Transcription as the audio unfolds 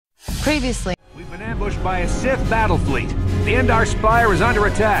Previously. We've been ambushed by a Sith battle fleet. The Endar Spire is under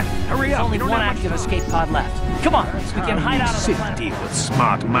attack. Hurry up. There's only one active escape pod left. Come on, we can hide out on the planet. Deal with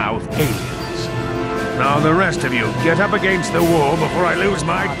smart-mouth aliens. Now the rest of you, get up against the wall before I lose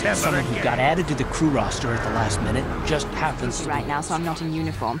my temper Someone who again. got added to the crew roster at the last minute just happens to right now, so I'm not in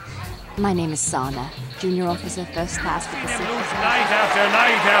uniform. My name is Sana, junior officer, first class with the Seen him Sith. lose night after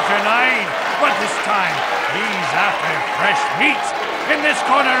night after night, but this time he's after fresh meat. In this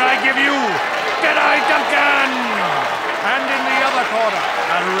corner, I give you Deadeye Duncan, and in the other corner,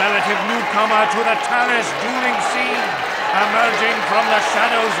 a relative newcomer to the Talis dueling scene, emerging from the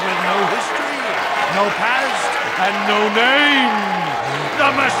shadows with no history, no past, and no name, the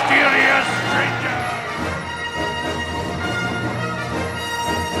mysterious stranger.